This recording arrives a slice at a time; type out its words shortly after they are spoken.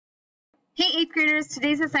Hey 8th graders,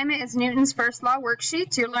 today's assignment is Newton's first law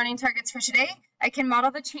worksheet. Your learning targets for today. I can model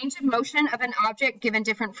the change of motion of an object given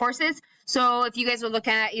different forces. So if you guys were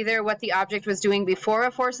looking at either what the object was doing before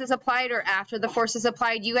a force is applied or after the force is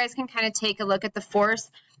applied, you guys can kind of take a look at the force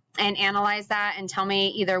and analyze that and tell me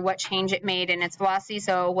either what change it made in its velocity.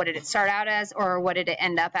 So what did it start out as, or what did it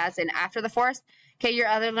end up as in after the force? Okay, your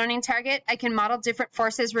other learning target, I can model different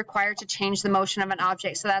forces required to change the motion of an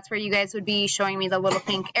object. So that's where you guys would be showing me the little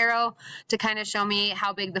pink arrow to kind of show me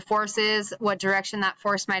how big the force is, what direction that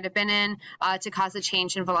force might have been in to cause a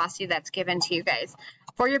change in velocity that's given to you guys.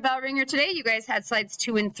 For your bell ringer today, you guys had slides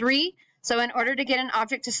 2 and 3. So in order to get an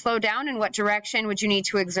object to slow down, in what direction would you need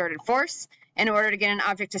to exert a force? In order to get an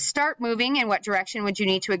object to start moving, in what direction would you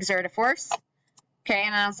need to exert a force? Okay,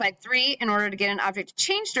 and on slide 3, in order to get an object to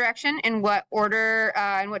change direction, in what order,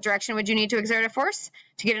 in what direction would you need to exert a force?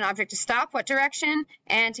 To get an object to stop, what direction?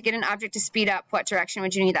 And to get an object to speed up, what direction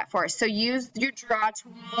would you need that force? So use your draw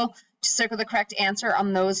tool to circle the correct answer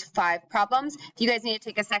on those 5 problems. If you guys need to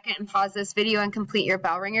take a second and pause this video and complete your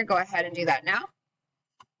bell ringer, go ahead and do that now.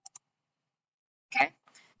 Okay.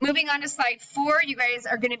 Moving on to slide 4, you guys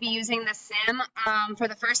are going to be using the sim for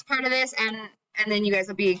the first part of this, and then you guys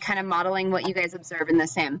will be kind of modeling what you guys observe in the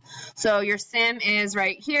sim. So your sim is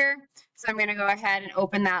right here. So I'm going to go ahead and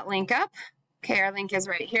open that link up. Okay, our link is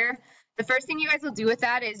right here. The first thing you guys will do with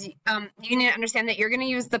that is you need to understand that you're going to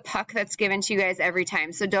use the puck that's given to you guys every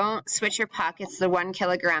time. So don't switch your puck. It's the 1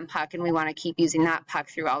 kilogram puck, and we want to keep using that puck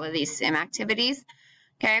through all of these sim activities.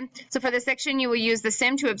 Okay, so for this section, you will use the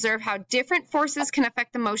sim to observe how different forces can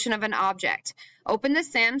affect the motion of an object. Open the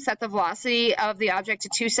sim, set the velocity of the object to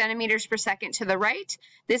 2 centimeters per second to the right.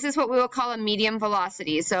 This is what we will call a medium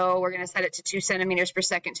velocity. So we're going to set it to 2 centimeters per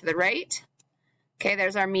second to the right. Okay,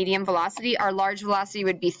 there's our medium velocity. Our large velocity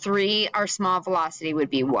would be 3. Our small velocity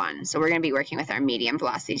would be 1. So we're going to be working with our medium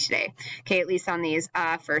velocity today. Okay, at least on these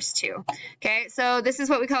first 2. Okay, so this is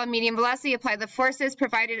what we call a medium velocity. Apply the forces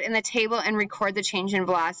provided in the table and record the change in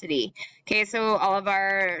velocity. Okay, so all of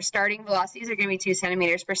our starting velocities are going to be 2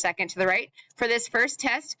 centimeters per second to the right. For this first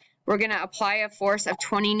test, we're going to apply a force of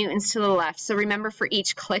 20 newtons to the left. So remember, for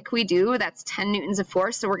each click we do, that's 10 newtons of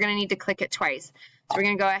force. So we're going to need to click it twice. So we're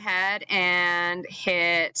going to go ahead and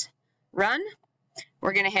hit run.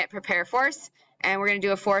 We're going to hit prepare force, and we're going to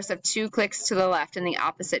do a force of 2 clicks to the left in the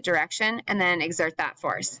opposite direction, and then exert that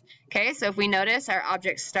force. Okay, so if we notice, our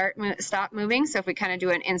objects stop moving. So if we kind of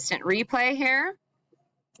do an instant replay here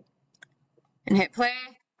and hit play,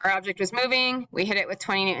 our object was moving. We hit it with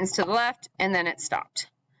 20 newtons to the left, and then it stopped.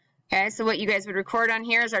 Okay, so what you guys would record on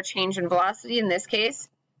here is our change in velocity. In this case,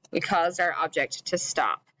 we caused our object to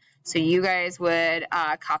stop. So you guys would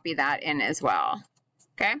copy that in as well.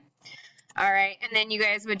 Okay. All right. And then you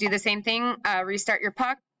guys would do the same thing. Restart your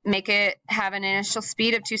puck. Make it have an initial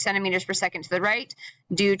speed of 2 centimeters per second to the right.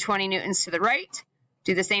 Do 20 newtons to the right.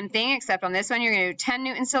 Do the same thing, except on this one, you're going to do 10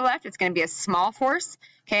 newtons to the left. It's going to be a small force.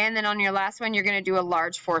 Okay. And then on your last one, you're going to do a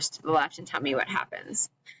large force to the left and tell me what happens.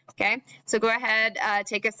 Okay. So go ahead,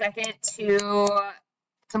 take a second to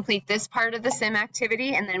complete this part of the sim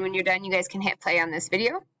activity. And then when you're done, you guys can hit play on this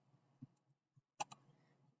video.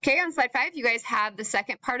 Okay, on slide 5, you guys have the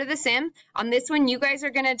second part of the sim. On this one, you guys are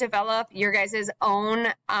going to develop your guys' own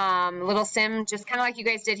little sim, just kind of like you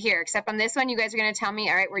guys did here, except on this one, you guys are going to tell me,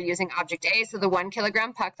 all right, we're using object A, so the 1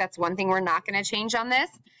 kilogram puck, that's one thing we're not going to change on this.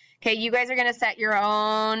 Okay, you guys are going to set your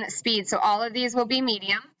own speed, so all of these will be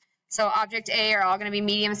medium. So object A are all going to be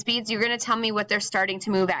medium speeds. You're going to tell me what they're starting to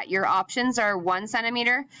move at. Your options are 1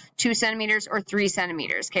 centimeter, 2 centimeters, or 3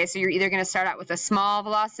 centimeters. Okay, so you're either going to start out with a small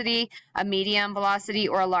velocity, a medium velocity,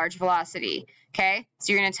 or a large velocity. Okay,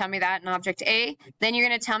 so you're going to tell me that in object A. Then you're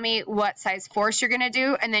going to tell me what size force you're going to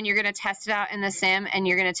do, and then you're going to test it out in the sim, and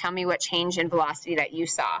you're going to tell me what change in velocity that you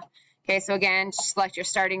saw. Okay, so again, select your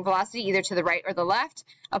starting velocity either to the right or the left.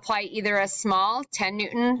 Apply either a small 10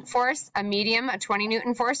 Newton force, a medium, a 20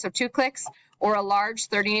 Newton force, so 2 clicks, or a large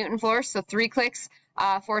 30 Newton force, so 3 clicks,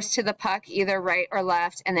 force to the puck, either right or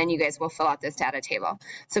left, and then you guys will fill out this data table.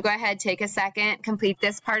 So go ahead, take a second, complete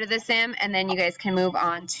this part of the sim, and then you guys can move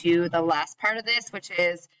on to the last part of this, which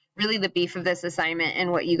is really the beef of this assignment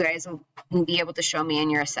and what you guys will be able to show me in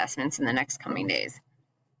your assessments in the next coming days.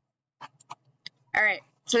 All right.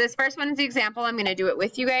 So this first one is the example. I'm going to do it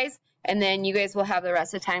with you guys, and then you guys will have the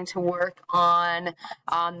rest of the time to work on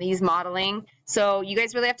these modeling. So you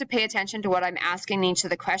guys really have to pay attention to what I'm asking in each of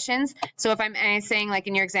the questions. So if I'm saying, like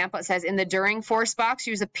in your example, it says in the during force box,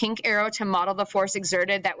 use a pink arrow to model the force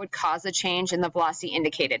exerted that would cause a change in the velocity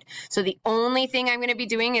indicated. So the only thing I'm going to be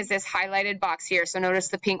doing is this highlighted box here. So notice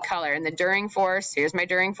the pink color. In the during force, here's my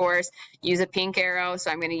during force, use a pink arrow. So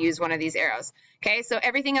I'm going to use one of these arrows. Okay, so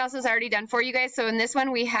everything else is already done for you guys. So in this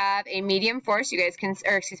one, we have a medium force. You guys can,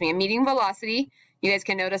 or excuse me, a medium velocity. You guys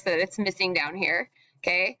can notice that it's missing down here.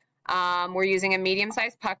 Okay, we're using a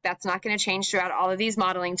medium-sized puck. That's not going to change throughout all of these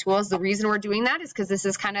modeling tools. The reason we're doing that is because this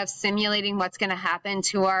is kind of simulating what's going to happen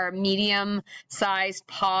to our medium-sized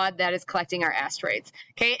pod that is collecting our asteroids.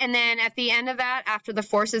 Okay, and then at the end of that, after the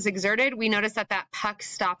force is exerted, we notice that that puck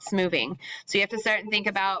stops moving. So you have to start and think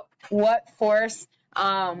about what force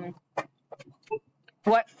are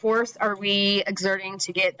we exerting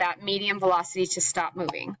to get that medium velocity to stop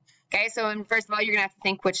moving. Okay, so first of all, you're going to have to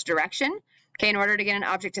think which direction. Okay, in order to get an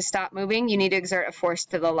object to stop moving, you need to exert a force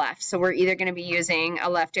to the left. So we're either going to be using a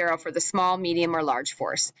left arrow for the small, medium, or large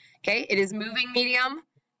force. Okay, it is moving medium,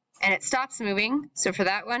 and it stops moving. So for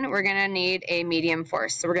that one, we're going to need a medium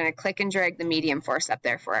force. So we're going to click and drag the medium force up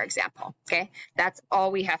there for our example. Okay, that's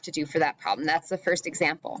all we have to do for that problem. That's the first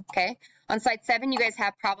example. Okay, on slide 7, you guys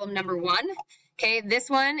have problem number 1. Okay, this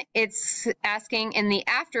one, it's asking in the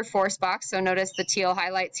after force box, so notice the teal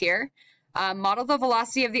highlights here, model the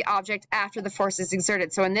velocity of the object after the force is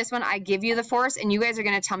exerted. So in this one, I give you the force, and you guys are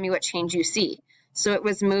going to tell me what change you see. So it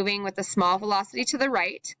was moving with a small velocity to the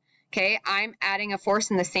right. Okay, I'm adding a force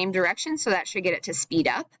in the same direction, so that should get it to speed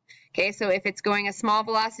up. Okay, so if it's going a small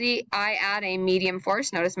velocity, I add a medium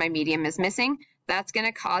force. Notice my medium is missing. That's going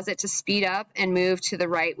to cause it to speed up and move to the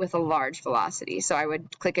right with a large velocity. So I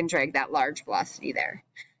would click and drag that large velocity there.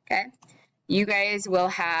 Okay, you guys will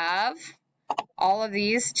have all of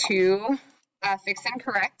these to fix and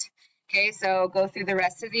correct. Okay, so go through the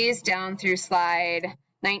rest of these down through slide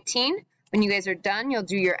 19. When you guys are done, you'll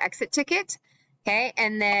do your exit ticket. Okay,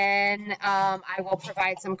 and then I will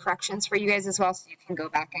provide some corrections for you guys as well, so you can go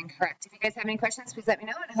back and correct. If you guys have any questions, please let me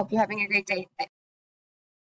know, and I hope you're having a great day.